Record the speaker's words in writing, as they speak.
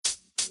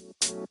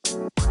Hey,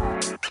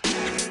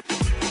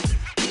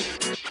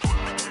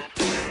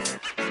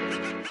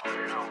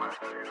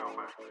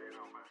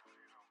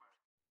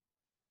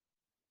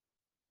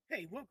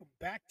 welcome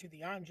back to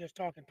the I'm Just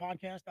Talking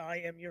podcast. I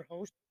am your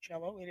host,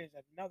 Cello. It is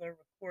another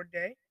record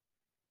day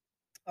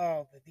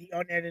of the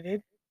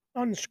unedited,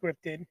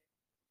 unscripted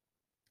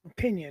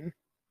opinion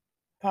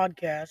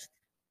podcast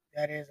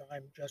that is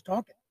I'm Just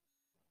Talking.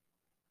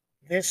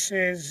 This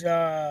is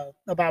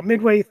about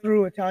midway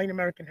through Italian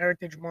American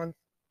Heritage Month.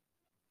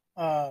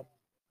 Um,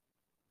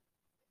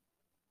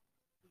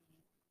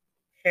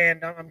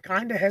 and I'm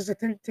kind of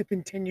hesitant to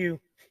continue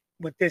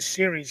with this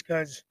series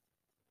because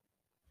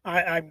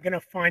I'm going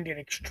to find it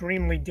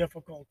extremely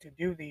difficult to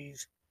do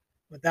these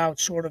without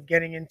sort of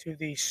getting into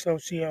the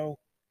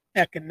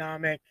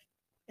socio-economic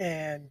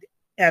and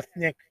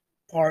ethnic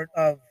part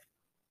of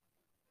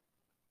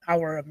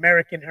our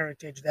American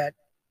heritage that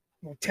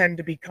will tend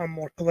to become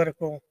more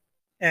political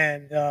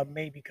and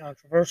maybe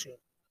controversial.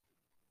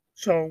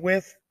 So,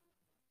 with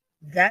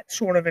that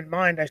sort of in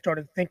mind, I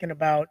started thinking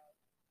about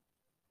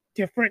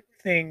different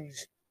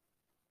things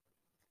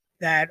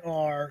that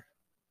are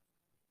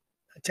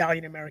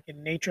Italian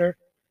American nature.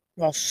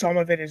 While some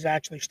of it is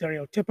actually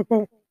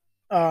stereotypical,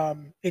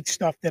 it's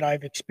stuff that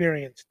I've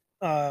experienced.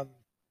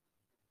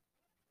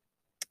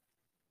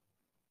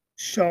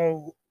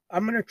 So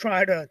I'm going to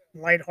try to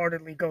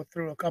lightheartedly go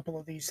through a couple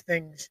of these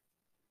things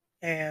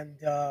and,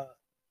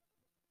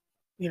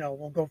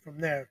 we'll go from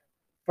there.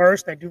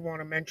 First, I do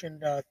want to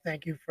mention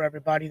thank you for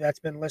everybody that's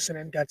been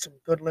listening. Got some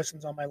good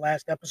listens on my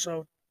last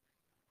episode.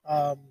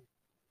 Um,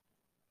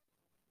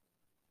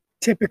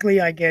 Typically,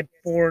 I get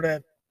 4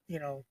 to, you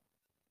know,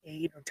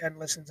 8 or 10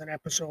 listens an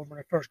episode when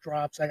it first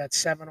drops. I got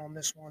 7 on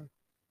this one.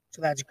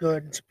 So that's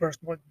good. It's the first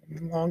one,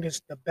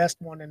 longest, the best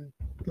one in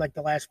like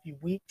the last few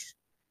weeks.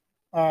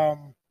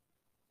 Um,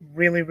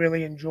 Really,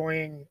 really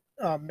enjoying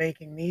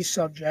making these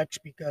subjects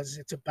because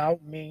it's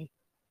about me.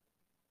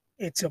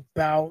 It's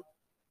about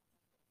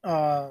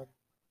uh,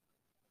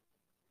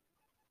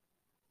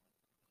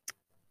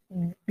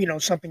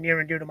 something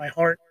near and dear to my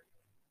heart,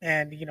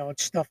 and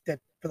it's stuff that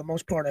for the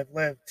most part I've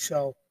lived.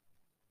 So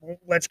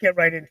let's get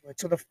right into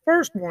it. So the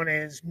first one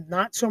is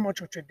not so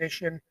much a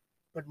tradition,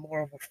 but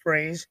more of a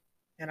phrase.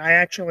 And I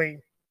actually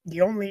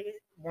the only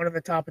one of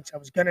the topics I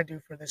was gonna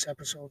do for this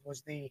episode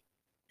was the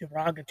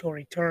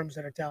derogatory terms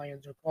that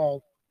Italians are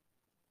called.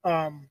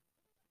 Um,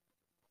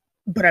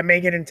 but I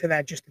may get into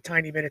that just a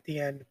tiny bit at the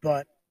end.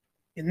 But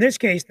in this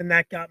case, then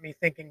that got me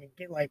thinking,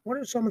 like, what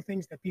are some of the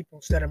things that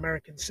people that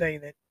Americans say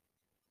that,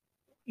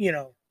 you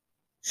know,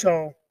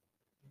 so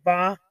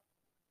va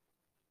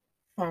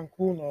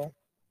fanculo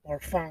or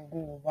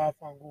fangul, va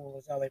fangul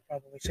is how they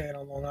probably say it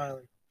on Long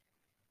Island,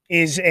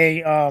 is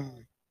it's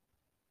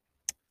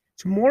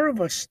more of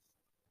a, it's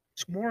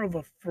more of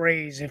a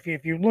phrase. If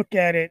you look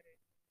at it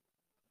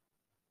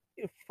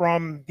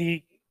from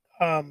the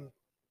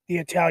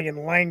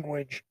Italian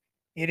language,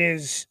 it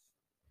is,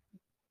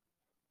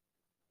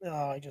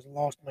 I just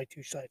lost my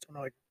two sites. Oh,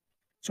 no,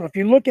 so if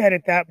you look at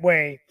it that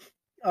way,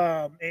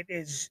 it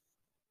is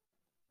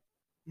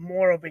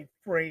more of a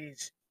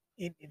phrase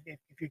if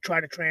you try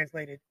to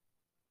translate it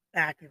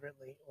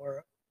accurately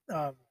or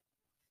um,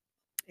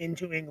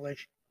 into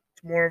English.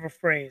 It's more of a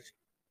phrase.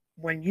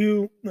 When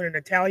an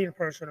Italian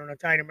person or an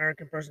Italian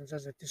American person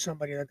says it to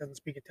somebody that doesn't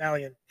speak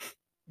Italian,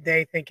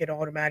 they think it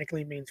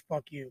automatically means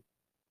 "fuck you."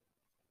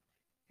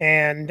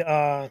 And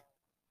I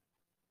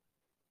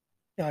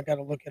got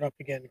to look it up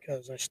again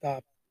because I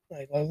stopped.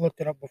 I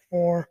looked it up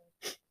before,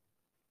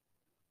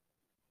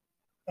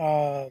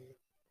 um,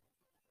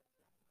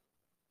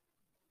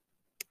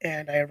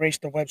 and I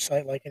erased the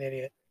website like an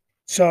idiot.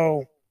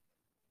 So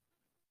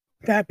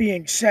that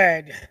being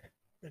said,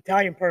 the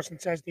Italian person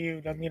says to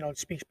you, doesn't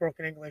speaks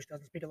broken English,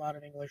 doesn't speak a lot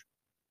of English,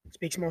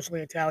 speaks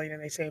mostly Italian,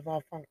 and they say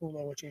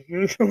 "vaffanculo," which is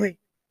usually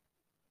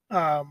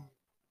um,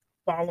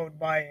 followed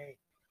by a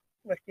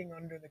flicking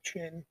under the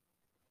chin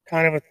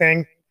kind of a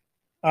thing.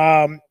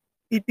 Um,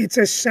 it's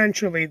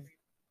essentially,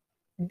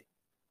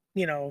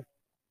 you know,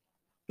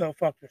 go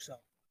fuck yourself.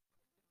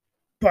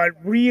 But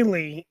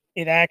really,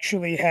 it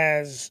actually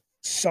has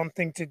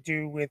something to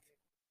do with,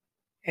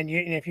 and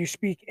if you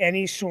speak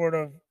any sort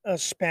of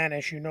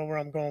Spanish, you know where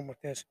I'm going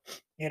with this.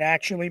 It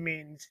actually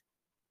means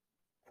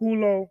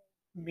culo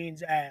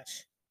means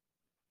ass.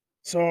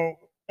 So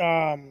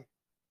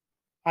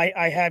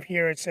I have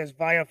here it says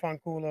via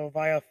fanculo,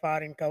 via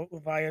fare in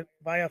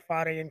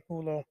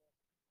culo,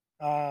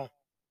 uh,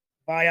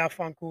 via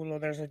fanculo.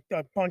 There's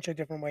a bunch of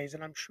different ways,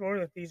 and I'm sure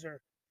that these are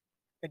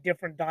the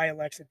different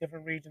dialects, the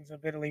different regions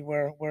of Italy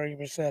where you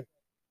were said.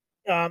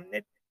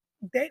 It,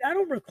 I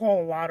don't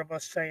recall a lot of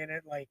us saying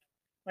it. Like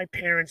my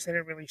parents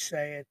didn't really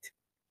say it,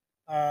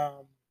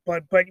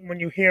 but when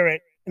you hear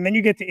it, and then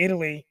you get to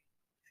Italy,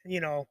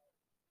 you know,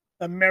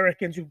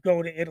 Americans who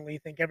go to Italy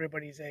think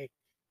everybody's a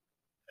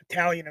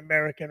Italian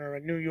American or a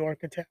New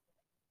York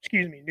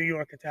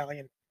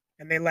Italian,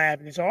 and they laugh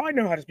and they say, "Oh, I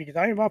know how to speak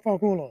Italian,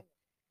 vaffanculo."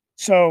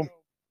 So,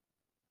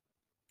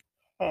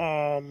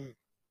 um,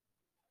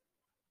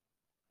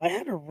 I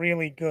had a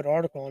really good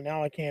article, and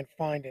now I can't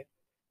find it.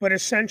 but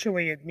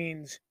essentially it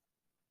means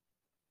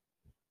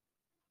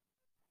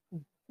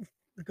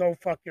go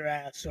fuck your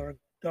ass or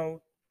go,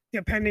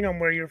 depending on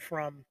where you're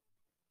from,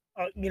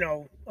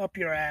 up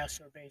your ass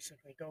or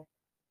basically go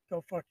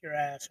fuck your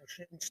ass or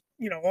shit.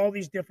 All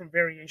these different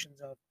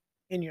variations of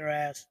in your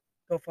ass,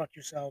 go fuck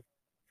yourself,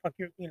 fuck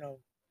your,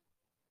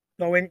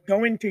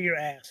 go into your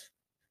ass.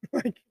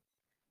 Like,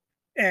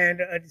 and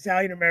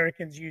Italian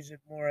Americans use it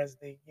more as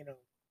the,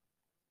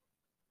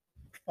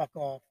 fuck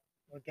off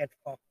or get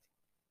fucked,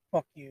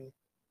 fuck you.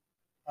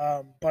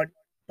 But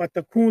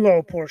the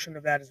culo portion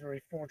of that is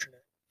very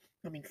fortunate.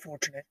 I mean,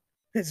 fortunate.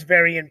 It's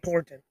very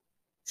important.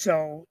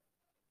 So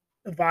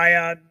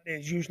via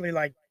is usually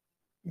like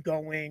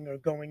going or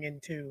going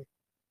into.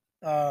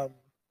 Um,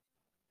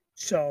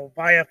 so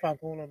via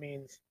fanculo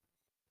means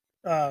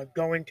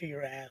go into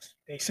your ass,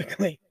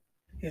 basically,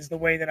 is the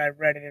way that I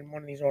read it in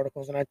one of these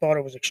articles, and I thought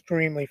it was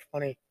extremely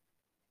funny.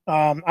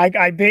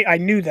 I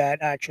knew that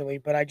actually,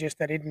 but I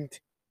didn't.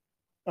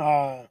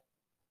 I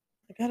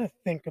gotta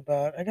think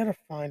about. I gotta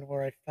find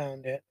where I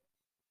found it.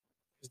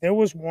 'Cause there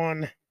was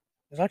one.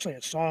 There's actually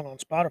a song on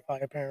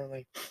Spotify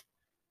apparently.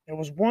 There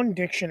was one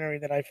dictionary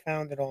that I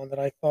found it on that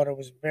I thought it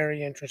was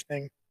very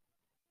interesting.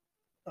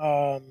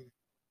 Um,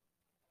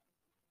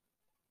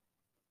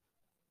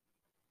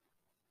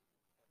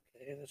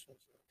 okay, this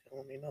one's not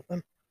telling me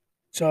nothing.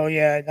 So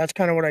yeah, that's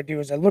kind of what I do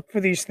is I look for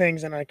these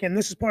things and I can.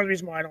 This is part of the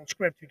reason why I don't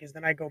script because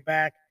then I go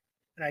back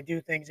and I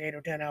do things 8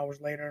 or 10 hours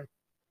later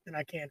and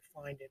I can't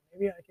find it.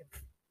 Maybe I can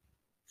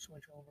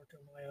switch over to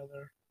my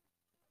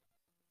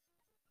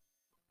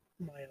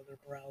other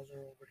browser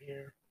over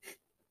here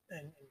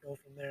and go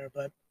from there.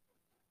 But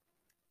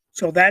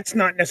so that's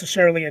not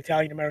necessarily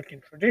Italian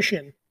American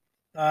tradition,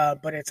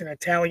 but it's an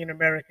Italian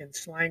American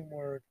slang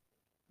word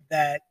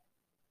that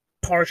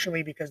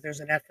partially because there's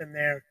an F in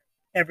there,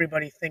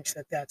 everybody thinks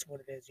that that's what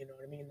it is. You know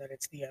what I mean? That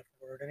it's the F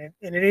word,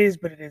 and it is,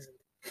 but it isn't.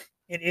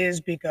 It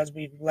is because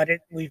we've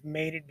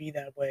made it be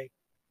that way,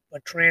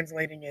 but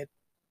translating it,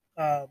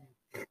 um,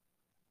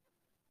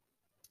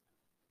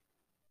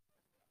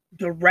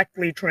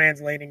 directly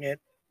translating it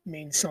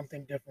means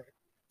something different.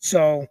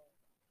 So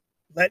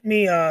let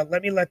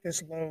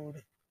this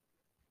load,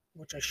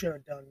 which I should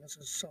have done. This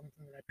is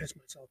something that I pissed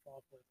myself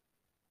off with,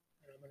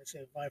 and I'm going to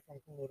say "Vai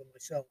fanculo" to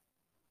myself.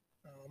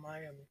 I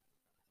am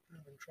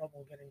having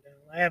trouble getting down.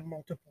 I have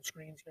multiple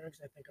screens here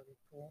because I think I'm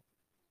cool,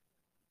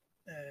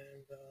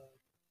 and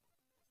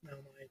now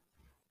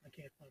I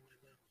can't find my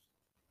mouse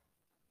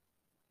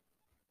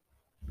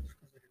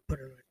because I didn't put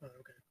it in my phone.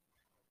 Okay,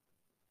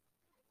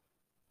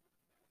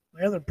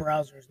 my other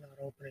browser is not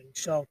opening,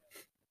 so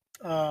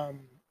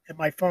and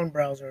my phone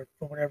browser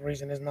for whatever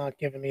reason is not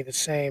giving me the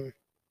same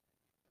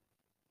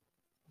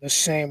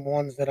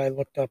ones that I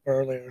looked up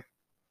earlier.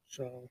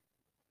 So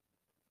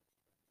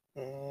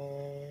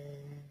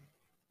um,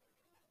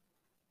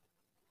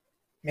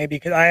 maybe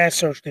because I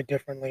searched it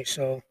differently.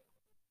 So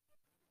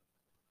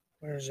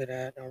where is it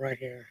at? Oh, right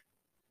here.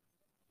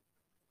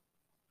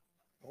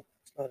 Nope,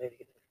 it's not it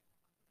either.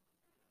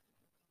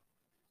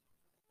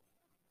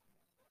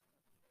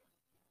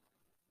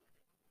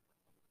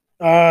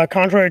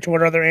 Contrary to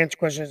what other answer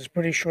questions, it's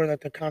pretty sure that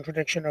the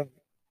contradiction of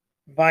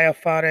via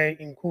fare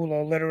in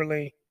culo,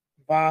 literally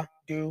va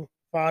do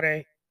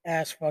fare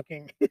ass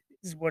fucking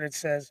is what it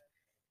says.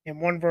 In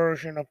one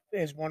version of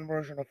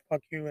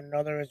fuck you, and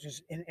another is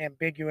just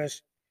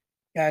ambiguous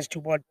as to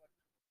what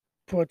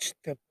puts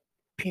the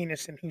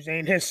penis in whose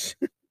anus.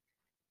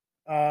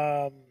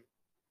 Let's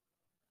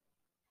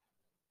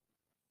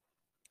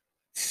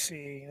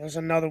see. There's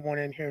another one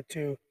in here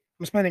too.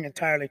 I'm spending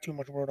entirely too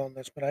much word on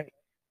this, but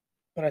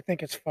I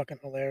think it's fucking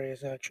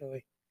hilarious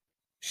actually.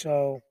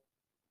 So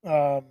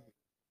um,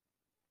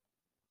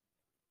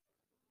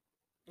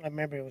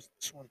 maybe it was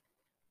this one.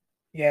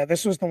 Yeah,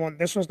 this was the one.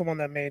 This was the one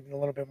that made a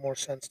little bit more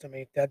sense to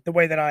me. That the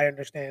way that I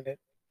understand it.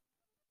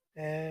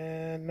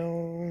 And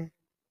no,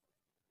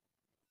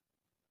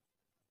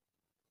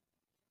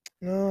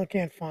 no, I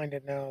can't find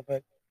it now.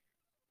 But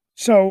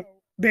so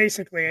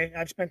basically,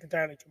 I've spent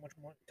entirely too much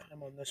more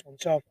time on this one.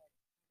 So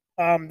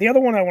the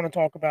other one I want to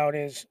talk about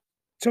is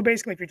so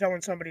basically, if you're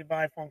telling somebody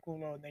vai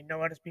fanculo and they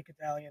know how to speak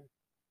Italian,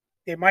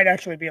 they might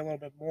actually be a little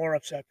bit more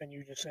upset than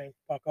you just saying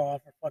fuck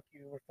off or fuck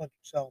you or fuck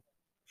yourself.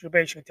 So you're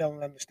basically telling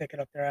them to stick it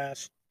up their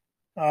ass.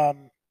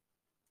 Um,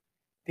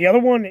 the other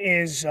one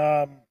is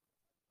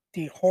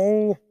the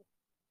whole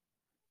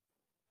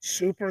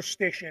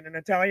superstition, and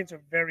Italians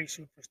are very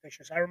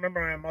superstitious. I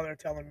remember my mother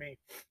telling me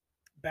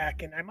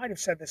back, and I might have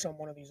said this on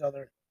one of these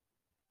other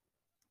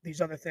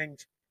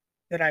things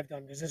that I've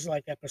done because this is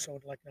like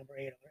episode like number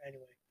 8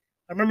 anyway.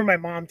 I remember my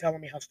mom telling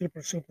me how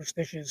super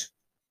superstitious,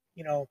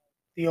 you know,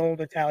 the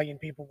old Italian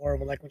people were,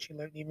 like when she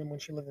lived, even when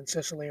she lived in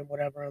Sicily and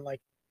whatever. And like,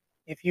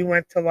 if you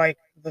went to like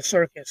the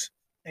circus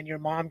and your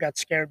mom got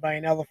scared by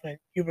an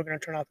elephant, you were going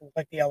to turn out to look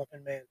like the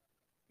Elephant Man.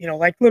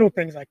 Like little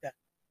things like that.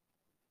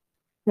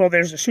 Well,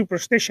 there's a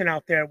superstition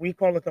out there. We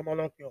call it the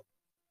Malocchio.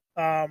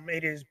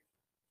 It is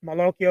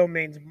Malocchio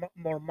means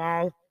more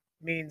mal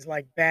means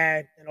like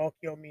bad, and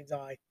occhio means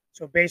eye.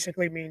 So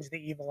basically means the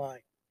evil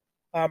eye.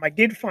 I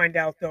did find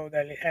out though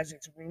that it has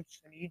its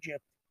roots in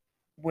Egypt,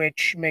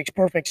 which makes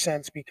perfect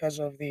sense because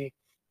of the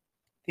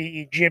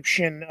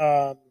Egyptian.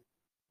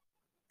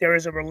 There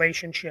is a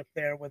relationship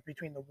there with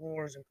between the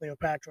wars and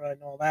Cleopatra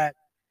and all that.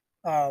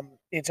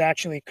 It's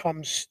actually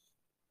comes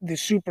the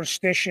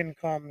superstition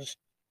comes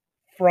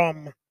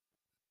from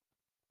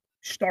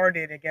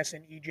started, I guess,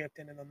 in Egypt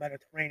and in the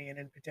Mediterranean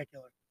in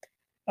particular.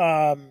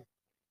 Um,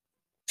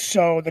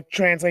 so the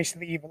translation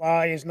of the evil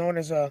eye is known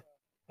as a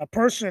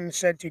person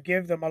said to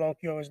give the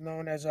Malocchio is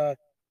known as a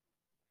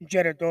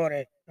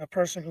geradore, a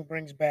person who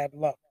brings bad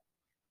luck.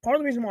 Part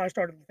of the reason why I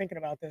started thinking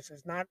about this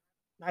is not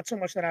so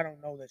much that I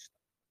don't know this,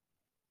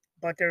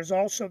 but there's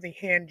also the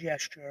hand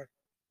gesture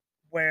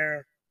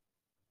where,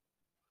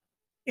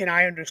 and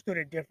I understood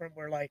it different.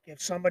 Where like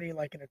if somebody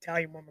like an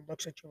Italian woman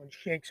looks at you and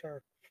shakes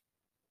her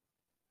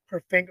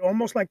finger,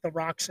 almost like the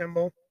rock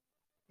symbol,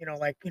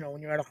 like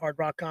when you're at a hard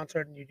rock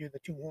concert and you do the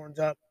two horns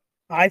up.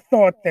 I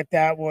thought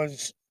that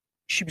was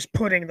she was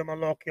putting the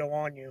Malocchio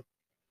on you.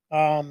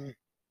 Um,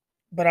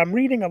 but I'm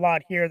reading a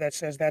lot here that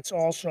says that's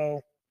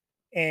also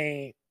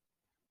a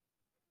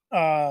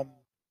um,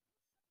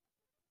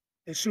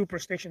 the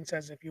superstition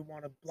says if you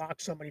want to block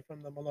somebody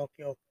from the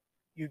Malocchio,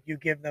 you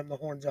give them the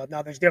horns up.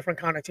 Now there's different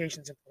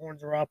connotations if the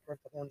horns are up or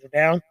if the horns are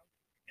down.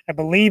 I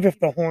believe if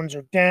the horns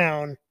are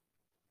down,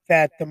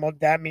 that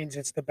means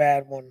it's the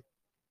bad one.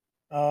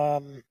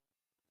 Um,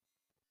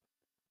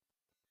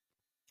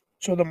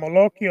 so the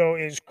Malocchio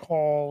is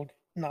called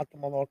not the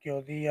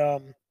Malocchio.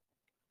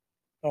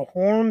 The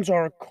horns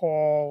are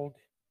called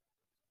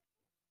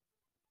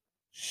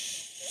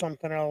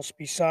something else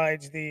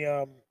besides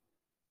the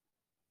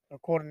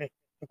cornet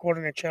the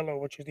corneticello,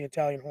 which is the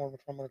Italian horn,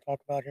 which I'm going to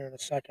talk about here in a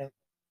second.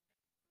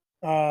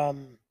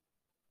 Um,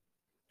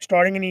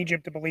 Starting in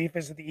Egypt, the belief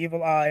is that the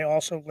evil eye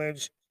also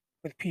lives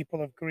with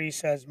people of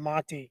Greece as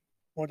Mati,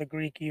 or the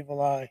Greek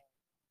evil eye.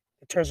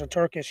 There's a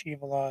Turkish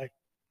evil eye.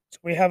 So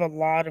we have a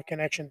lot of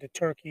connection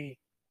to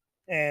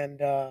and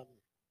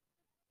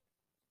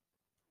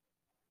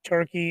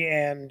Turkey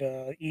and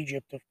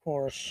Egypt, of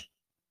course.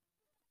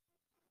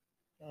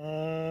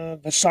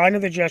 The sign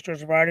of the gesture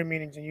is a variety of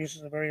meanings and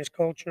uses in various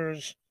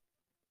cultures.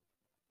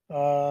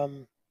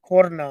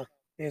 Corna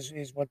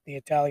is what the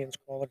Italians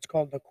call it. It's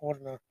called the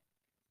corna.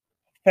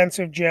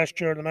 Offensive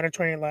gesture. The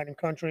Mediterranean Latin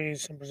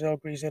countries in Brazil,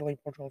 Greece, Italy,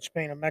 Portugal,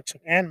 Spain,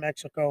 and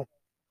Mexico.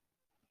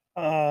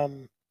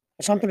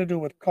 Something to do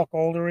with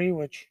cuckoldry,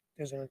 which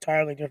is an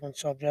entirely different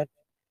subject.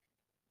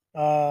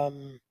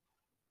 Um,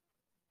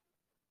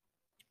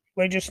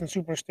 Religious and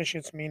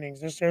superstitious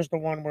meanings. There's the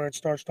one where it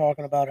starts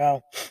talking about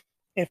how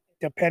if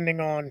depending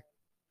on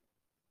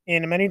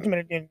in many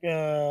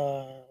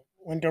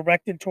when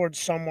directed towards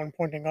someone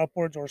pointing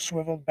upwards or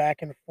swiveled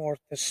back and forth,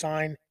 the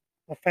sign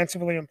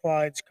offensively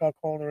implies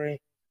cuckoldry.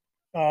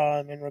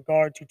 In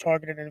regard to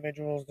targeted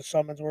individuals, the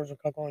summons words are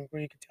cuckold in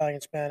Greek,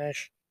 Italian,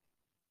 Spanish.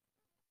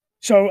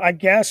 So I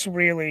guess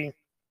really,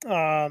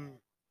 um,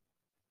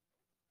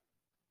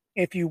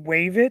 if you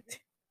wave it,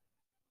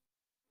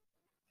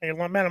 hey,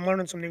 man, I'm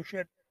learning some new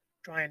shit.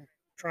 Trying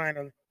trying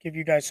to give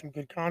you guys some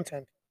good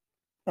content.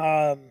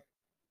 Um,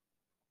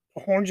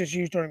 the horns is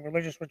used during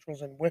religious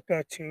rituals in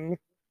Wicca too.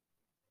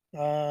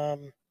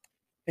 Um,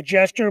 the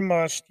gesture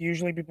must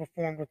usually be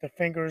performed with the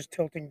fingers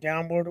tilting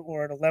downward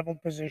or at a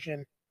leveled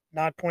position,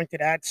 not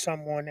pointed at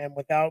someone and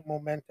without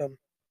movement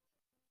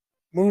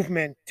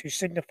to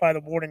signify the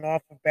warding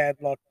off of bad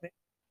luck.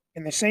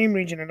 In the same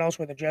region and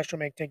elsewhere, the gesture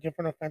may take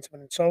different offensive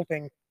and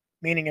insulting,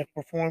 meaning if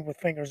performed with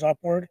fingers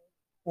upward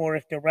or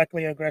if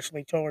directly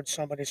aggressively towards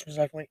somebody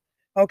specifically.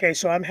 Okay,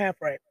 so I'm half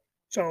right.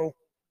 So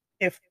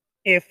if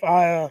if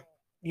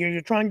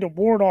you're trying to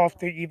ward off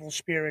the evil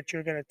spirit,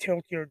 you're going to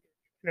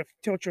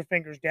tilt your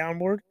fingers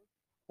downward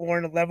or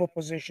in a level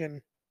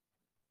position,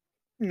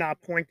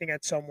 not pointing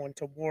at someone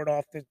to ward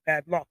off this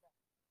bad luck.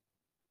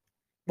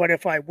 But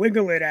if I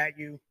wiggle it at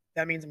you,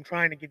 that means I'm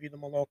trying to give you the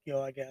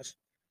Malocchio, I guess.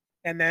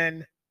 And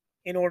then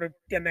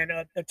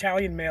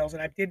Italian males,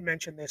 and I did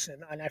mention this,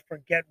 and I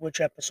forget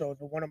which episode,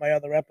 but one of my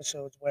other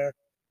episodes, where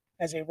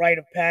as a rite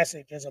of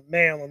passage, as a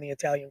male in the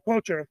Italian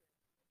culture,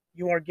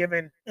 you are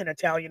given an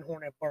Italian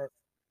horn at birth.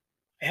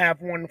 I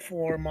have one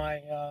for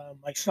my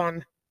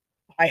son.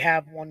 I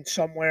have one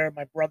somewhere.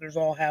 My brothers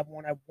all have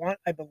one.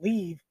 I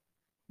believe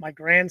my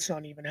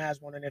grandson even has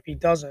one, and if he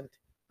doesn't,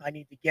 I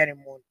need to get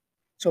him one.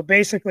 So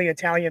basically,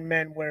 Italian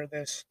men wear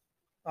this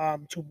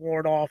to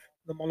ward off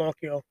the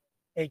Malocchio,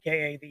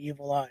 aka the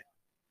evil eye.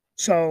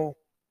 So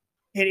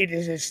it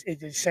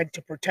is said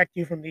to protect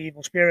you from the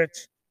evil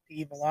spirits,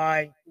 the evil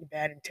eye,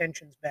 bad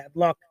intentions, bad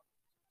luck,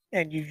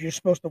 and you're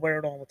supposed to wear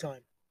it all the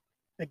time.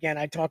 Again,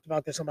 I talked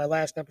about this on my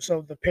last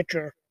episode. The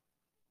pitcher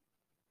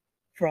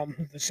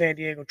from the San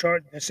Diego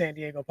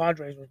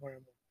Padres was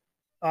wearing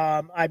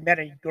one. I met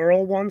a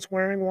girl once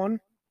wearing one,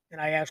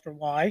 and I asked her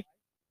why.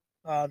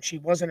 She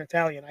wasn't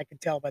Italian. I could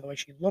tell by the way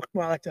she looked.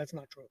 Well, that's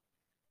not true.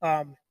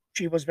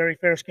 She was very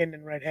fair skinned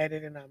and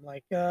redheaded, and I'm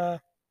like, "You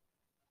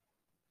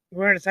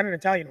wearing is that an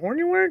Italian horn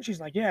you're wearing?" She's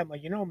like, "Yeah." I'm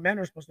like, men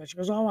are supposed to. She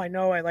goes, "Oh, I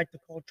know. I like the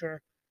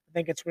culture. I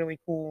think it's really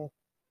cool."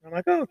 And I'm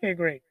like, "Oh, okay,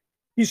 great."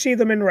 You see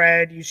them in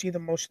red, you see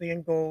them mostly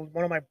in gold.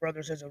 One of my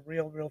brothers has a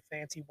real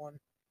fancy one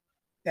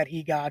that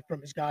he got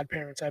from his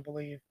godparents, I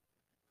believe.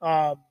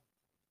 Um,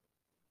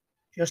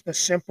 just a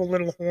simple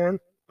little horn,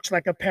 looks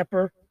like a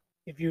pepper.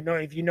 If you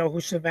know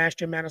who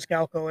Sebastian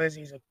Maniscalco is,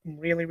 he's a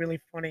really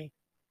funny,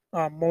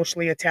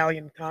 mostly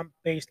Italian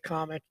based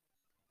comic,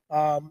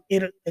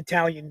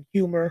 Italian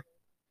humor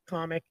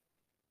comic,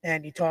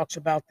 and he talks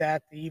about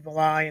that, the evil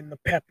eye and the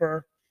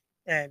pepper,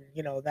 and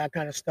that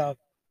kind of stuff.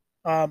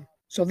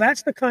 So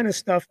that's the kind of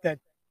stuff that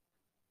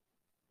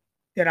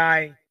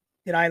I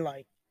that I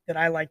like that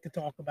I like to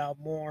talk about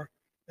more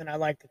than I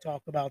like to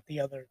talk about the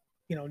other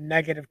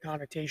negative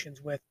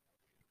connotations with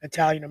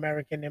Italian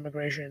American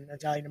immigration,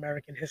 Italian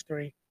American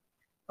history.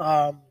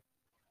 Um,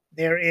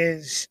 there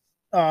is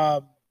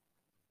a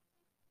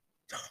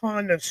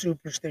ton of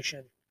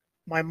superstition.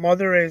 My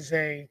mother is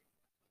a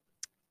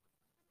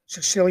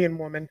Sicilian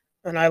woman,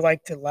 and I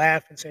like to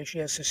laugh and say she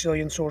has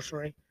Sicilian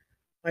sorcery.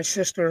 My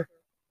sister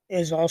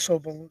is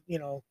also,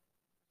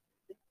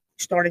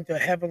 starting to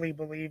heavily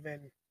believe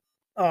in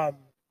um,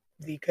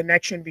 the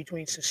connection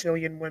between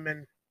Sicilian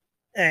women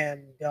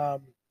and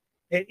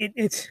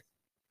it's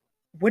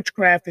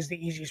witchcraft is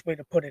the easiest way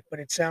to put it, but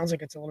it sounds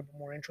like it's a little bit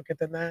more intricate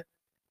than that.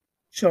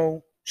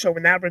 So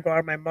in that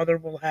regard, my mother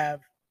will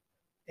have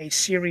a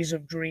series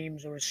of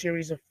dreams or a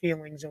series of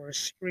feelings or a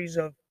series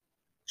of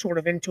sort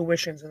of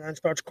intuitions, and then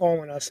starts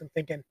calling us and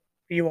thinking,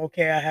 "Are you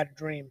okay? I had a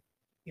dream.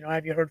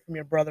 Have you heard from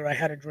your brother? I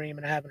had a dream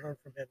and I haven't heard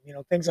from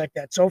him." Things like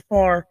that. So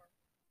far,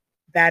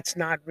 that's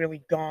not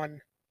really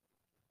gone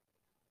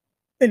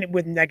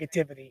with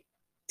negativity.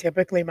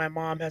 Typically, my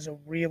mom has a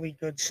really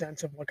good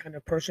sense of what kind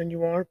of person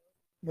you are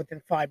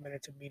within 5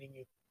 minutes of meeting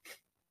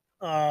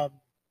you. Um,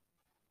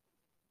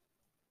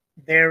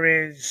 there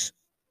is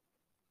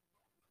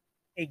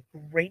a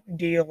great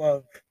deal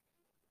of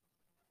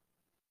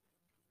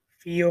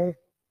feel,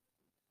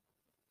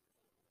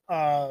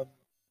 um,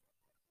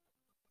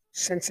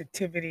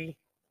 sensitivity,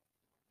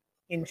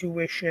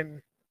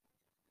 intuition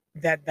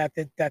that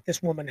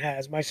this woman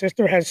has. My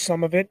sister has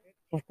some of it,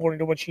 according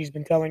to what she's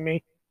been telling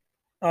me.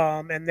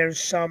 And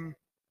there's some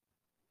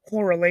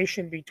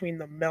correlation between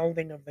the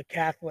melding of the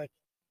Catholic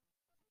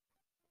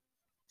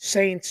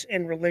saints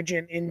and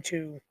religion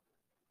into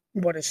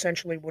what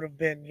essentially would have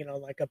been,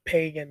 like a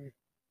pagan,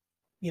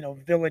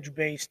 village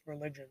based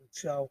religion.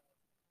 So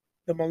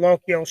the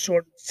Malocchio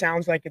sort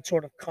sounds like it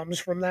sort of comes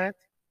from that.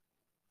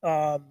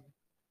 Um,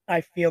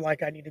 I feel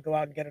like I need to go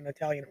out and get an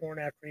Italian horn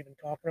after even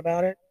talking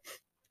about it.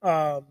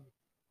 Um,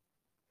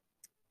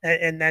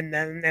 and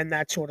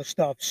that sort of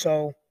stuff.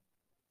 So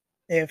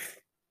if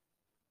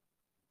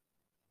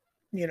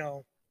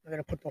I'm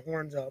gonna put the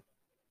horns up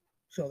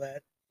so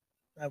that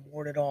I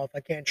ward it off. I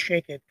can't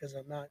shake it because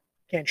I'm not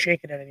can't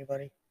shake it at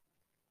anybody.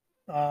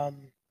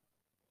 Um,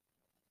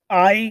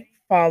 I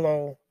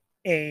follow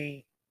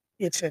a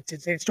it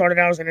started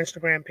out as an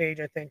Instagram page.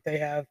 I think they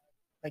have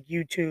like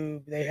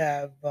YouTube. They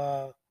have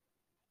a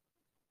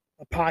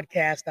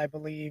podcast. I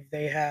believe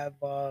they have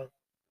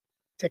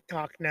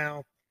TikTok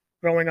now.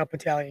 Growing up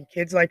Italian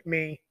kids like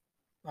me,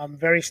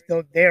 very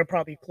still they are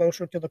probably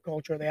closer to the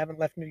culture. They haven't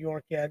left New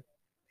York yet.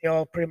 They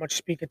all pretty much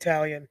speak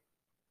Italian,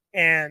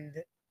 and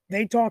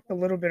they talked a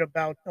little bit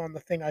about on the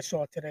thing I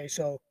saw today.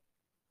 So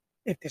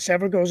if this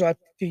ever goes up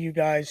to you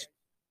guys,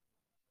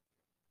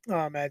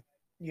 at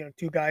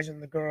two guys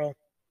and the girl,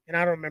 and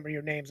I don't remember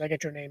your names. I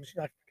get your names,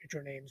 I forget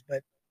your names,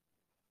 but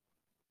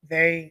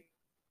they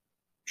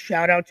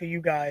shout out to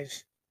you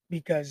guys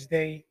because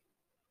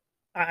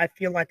I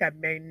feel like I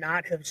may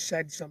not have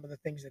said some of the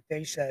things that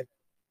they said,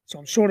 so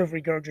I'm sort of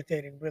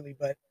regurgitating really.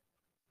 But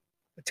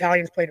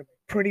Italians played a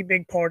pretty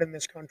big part in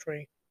this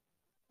country,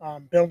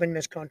 building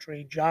this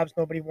country, jobs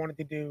nobody wanted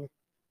to do,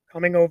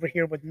 coming over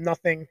here with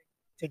nothing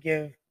to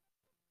give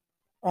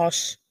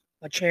us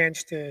a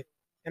chance to,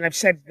 and I've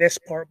said this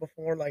part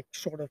before, like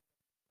sort of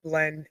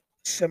blend,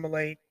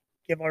 assimilate,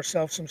 give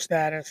ourselves some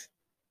status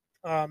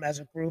as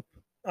a group.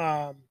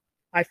 Um,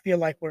 I feel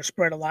like we're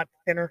spread a lot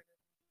thinner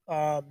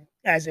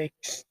as a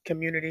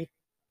community.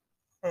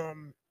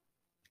 Um,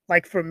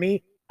 like for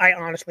me, I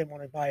honestly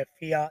want to buy a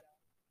Fiat.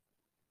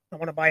 I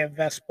want to buy a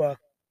Vespa.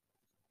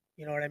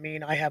 You know what I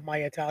mean? I have my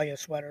Italia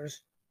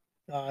sweaters,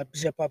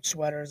 zip up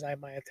sweaters. I have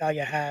my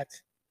Italia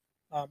hats.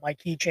 My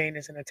keychain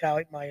is an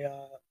Italian. My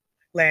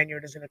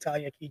lanyard is an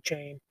Italian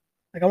keychain.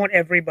 Like I want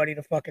everybody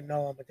to fucking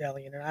know I'm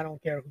Italian, and I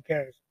don't care who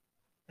cares.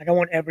 Like I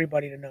want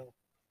everybody to know,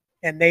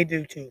 and they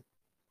do too.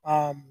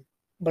 Um,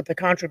 but the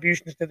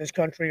contributions to this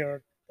country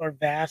are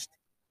vast.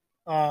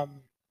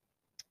 Um,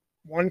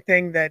 one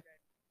thing that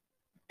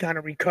kind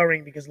of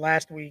recurring because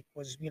last week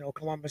was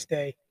Columbus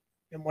Day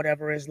and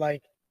whatever is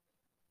like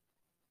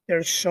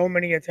there's so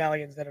many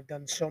Italians that have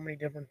done so many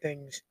different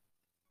things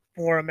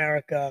for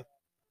America,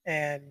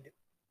 and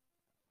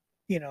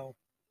you know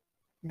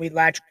we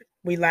latched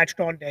we latched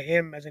on to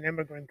him as an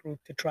immigrant group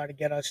to try to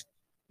get us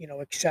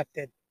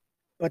accepted.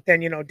 But then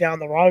down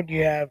the road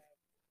you have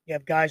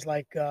guys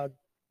like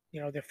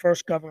the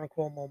first Governor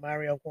Cuomo,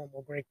 Mario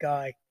Cuomo, great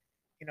guy.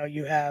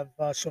 You have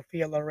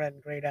Sophia Loren,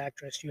 great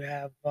actress. You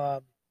have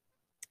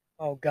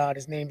Oh God,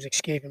 his name's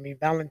escaping me.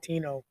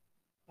 Valentino.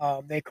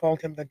 They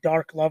called him the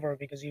Dark Lover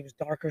because he was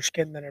darker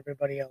skinned than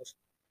everybody else.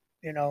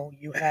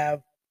 You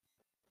have,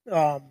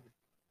 um,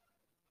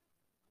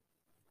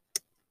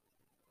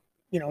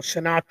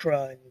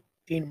 Sinatra and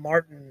Dean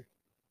Martin.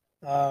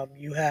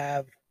 You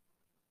have,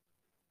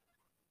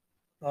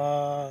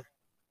 uh,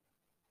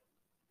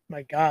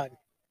 my God,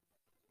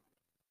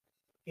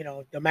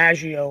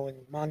 DiMaggio and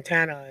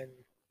Montana and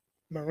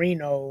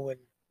Marino and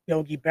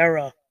Yogi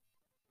Berra.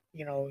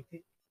 You know,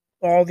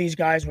 all these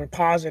guys were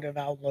positive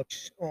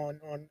outlooks on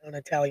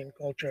Italian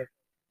culture,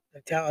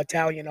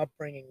 Italian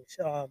upbringings,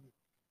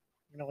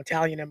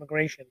 Italian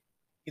immigration.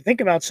 You think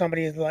about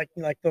somebody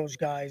like those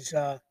guys,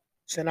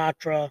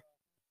 Sinatra,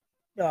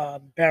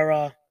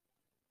 Berra,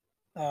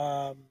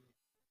 um,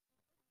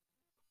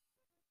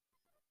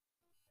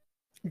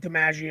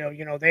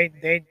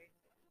 DiMaggio.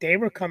 They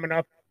were coming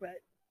up,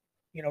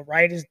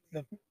 right as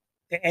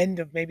the end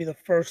of maybe the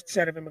first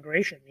set of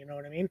immigration. You know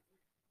what I mean?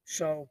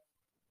 So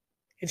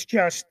it's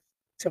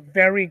a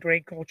very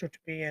great culture to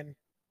be in.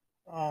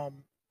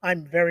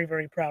 I'm very,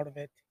 very proud of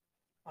it.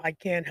 I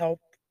can't help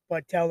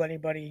but tell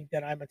anybody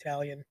that I'm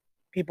Italian.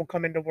 People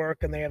come into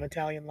work and they have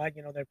Italian,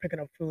 they're picking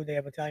up food, they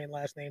have Italian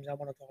last names. I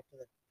want to talk to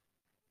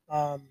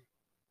them.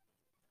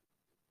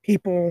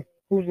 People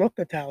who look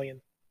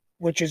Italian,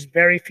 which is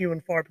very few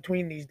and far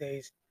between these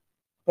days,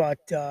 but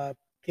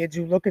kids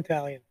who look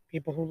Italian,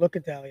 people who look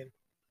Italian,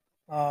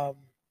 um,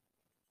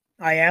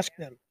 I ask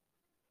them.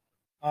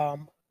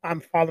 I'm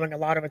following a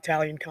lot of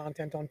Italian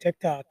content on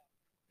TikTok,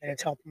 and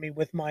it's helping me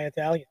with my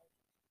Italian.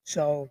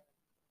 So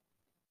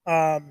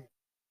um,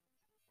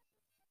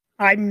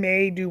 I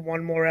may do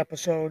one more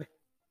episode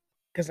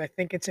because I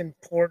think it's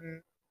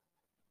important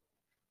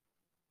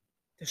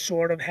to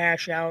sort of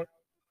hash out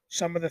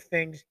some of the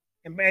things.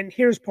 And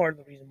here's part of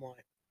the reason why.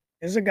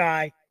 There's a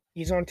guy,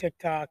 he's on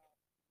TikTok.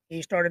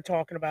 He started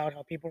talking about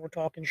how people were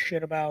talking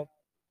shit about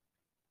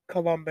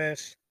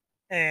Columbus.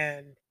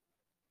 And,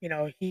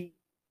 he,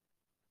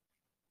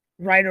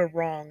 right or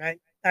wrong,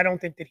 I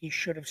don't think that he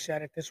should have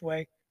said it this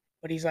way.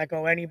 But he's like,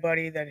 oh,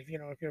 anybody that, if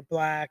you're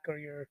black or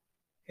you're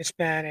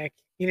Hispanic,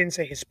 he didn't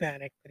say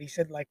Hispanic, but he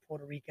said like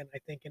Puerto Rican, I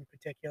think in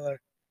particular,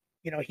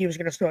 he was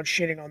going to start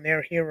shitting on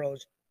their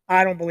heroes.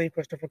 I don't believe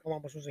Christopher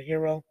Columbus was a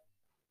hero.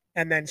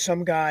 And then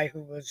some guy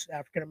who was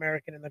African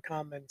American in the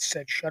comments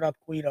said, "Shut up,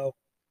 Guido,"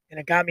 and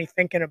it got me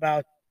thinking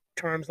about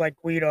terms like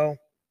Guido,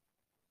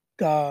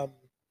 um,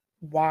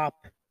 WAP,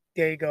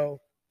 Dago,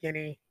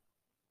 Guinea.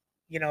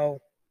 You know,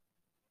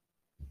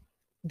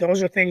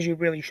 those are things you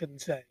really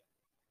shouldn't say.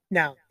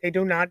 Now, they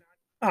do not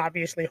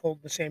obviously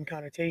hold the same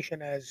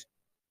connotation as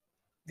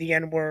the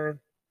N word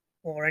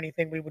or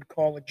anything we would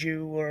call a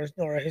Jew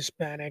or a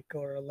Hispanic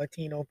or a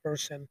Latino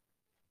person.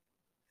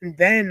 And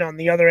then on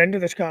the other end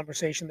of this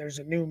conversation, there's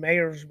a new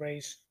mayor's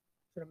race.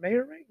 Is it a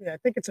mayor race? Yeah, I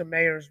think it's a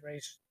mayor's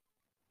race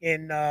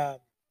in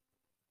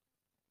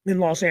in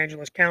Los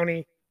Angeles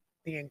County.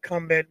 The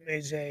incumbent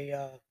is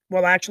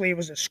well, actually, it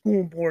was a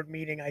school board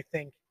meeting, I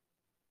think,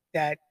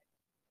 that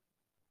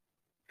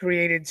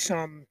created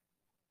some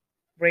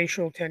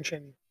racial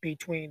tension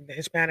between the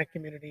Hispanic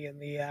community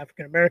and the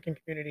African American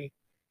community,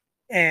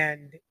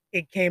 and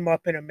it came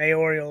up in a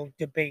mayoral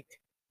debate.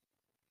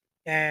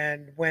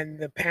 And when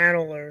the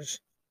panelers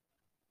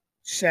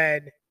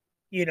said,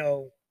 you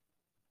know,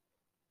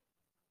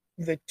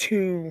 the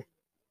two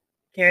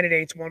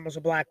candidates, one was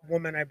a black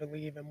woman, I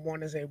believe, and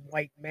one is a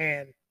white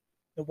man.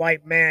 The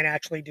white man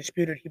actually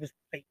disputed he was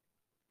white.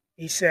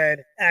 He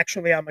said,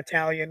 "Actually, I'm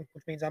Italian,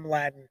 which means I'm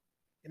Latin,"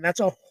 and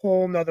that's a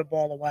whole nother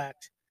ball of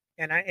wax.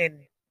 And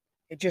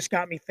it just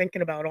got me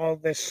thinking about all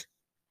this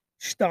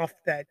stuff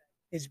that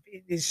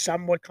is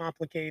somewhat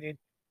complicated.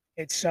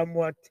 It's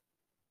somewhat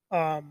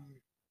um,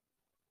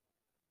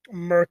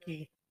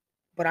 murky,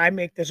 but I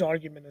make this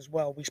argument as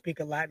well. We speak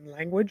a Latin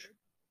language.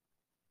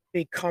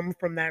 They come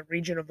from that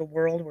region of the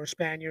world where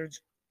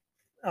Spaniards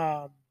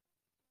um,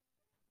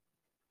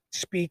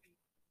 speak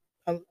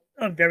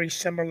a very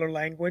similar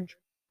language,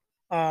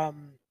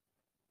 um,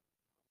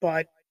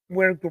 but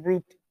we're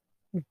grouped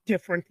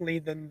differently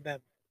than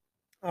them.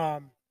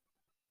 Um,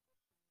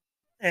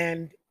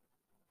 and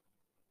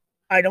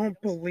I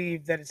don't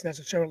believe that it's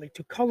necessarily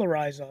to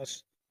colorize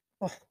us,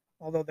 oh,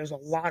 although there's a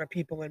lot of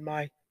people in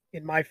my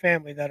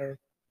family that are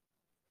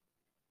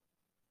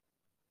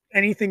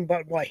anything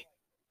but white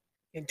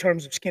in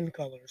terms of skin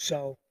color.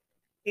 So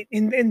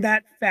in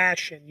that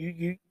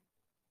fashion,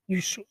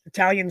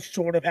 Italians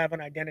sort of have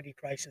an identity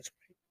crisis,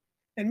 right?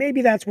 And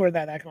maybe that's where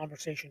that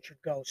conversation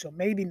should go. So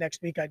maybe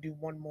next week I do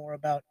one more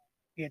about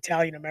the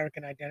Italian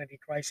American identity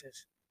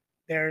crisis.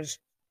 There's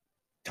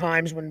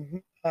times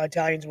when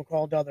Italians were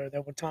called other.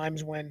 There were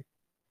times when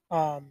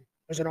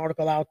there's an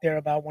article out there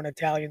about when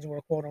Italians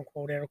were quote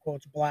unquote air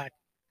quotes black.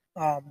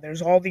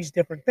 There's all these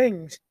different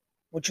things,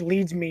 which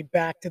leads me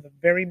back to the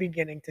very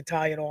beginning to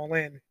tie it all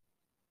in.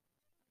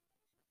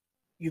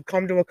 You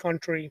come to a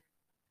country,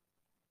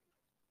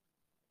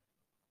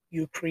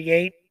 you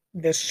create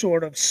this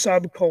sort of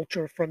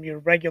subculture from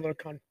your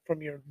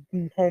from your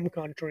home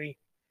country,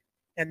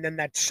 and then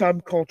that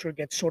subculture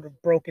gets sort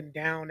of broken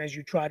down as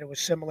you try to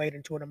assimilate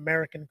into an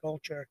American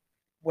culture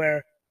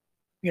where,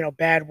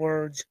 bad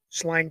words,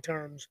 slang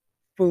terms,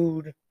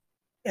 food,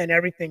 and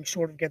everything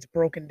sort of gets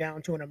broken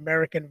down to an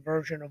American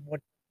version of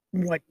what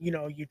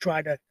you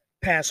try to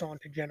pass on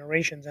to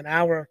generations. And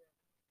our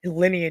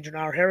lineage and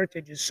our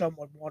heritage is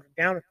somewhat watered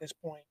down at this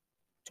point,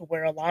 to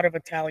where a lot of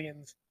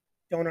Italians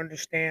don't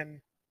understand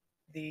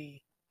the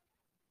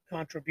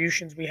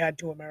contributions we had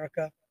to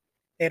America.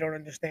 They don't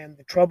understand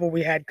the trouble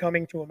we had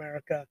coming to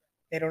America.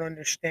 They don't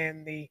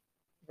understand the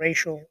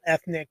racial,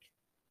 ethnic,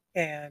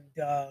 and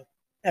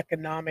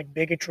economic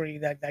bigotry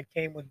that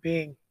came with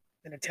being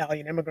an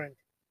Italian immigrant.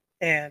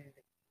 And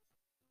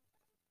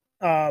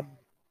um,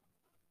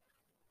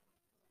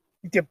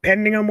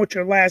 depending on what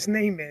your last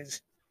name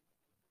is,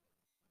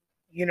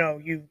 you know,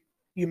 you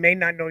may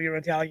not know you're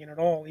Italian at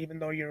all, even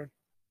though your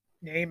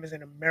name is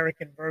an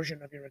American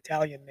version of your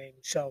Italian name.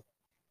 So,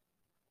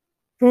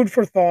 food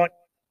for thought.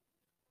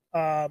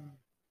 Um,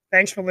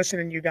 Thanks for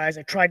listening, you guys.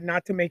 I tried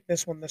not to make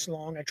this one this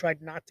long. I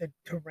tried not to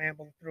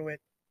ramble through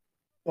it,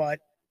 but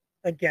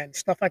again,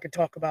 stuff I could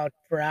talk about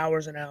for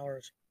hours and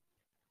hours.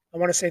 I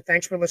want to say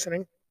thanks for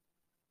listening.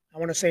 I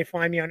want to say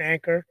find me on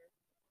Anchor,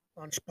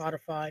 on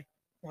Spotify,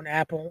 on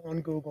Apple,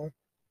 on Google,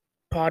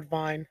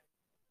 Podvine,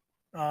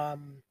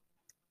 um,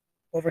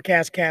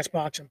 Overcast,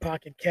 Castbox, and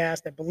Pocket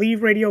Cast. I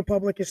believe Radio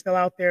Public is still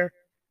out there.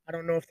 I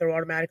don't know if they're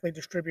automatically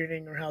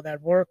distributing or how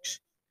that works.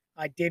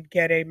 I did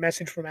get a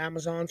message from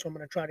Amazon, so I'm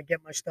going to try to get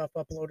my stuff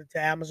uploaded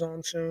to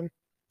Amazon soon.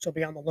 So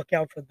be on the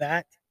lookout for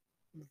that.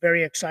 I'm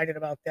very excited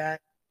about that.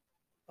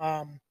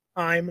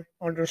 I'm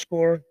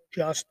underscore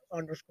just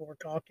underscore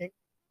talking.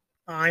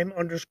 I'm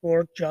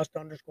underscore just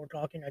underscore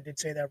talking. I did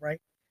say that right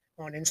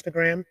on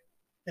Instagram.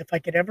 If I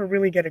could ever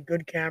really get a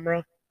good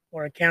camera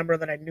or a camera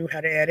that I knew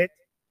how to edit,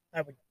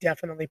 I would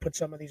definitely put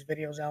some of these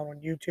videos out on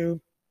YouTube.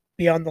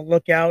 Be on the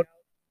lookout.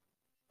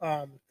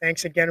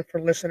 Thanks again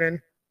for listening.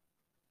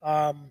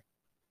 Um,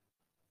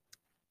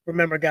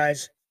 Remember,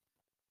 guys,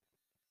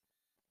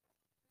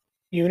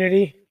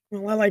 unity.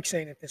 Well, I like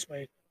saying it this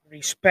way: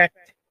 respect,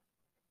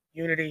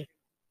 unity,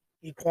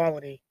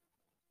 equality,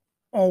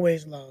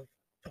 always love.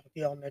 Talk to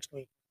y'all next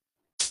week.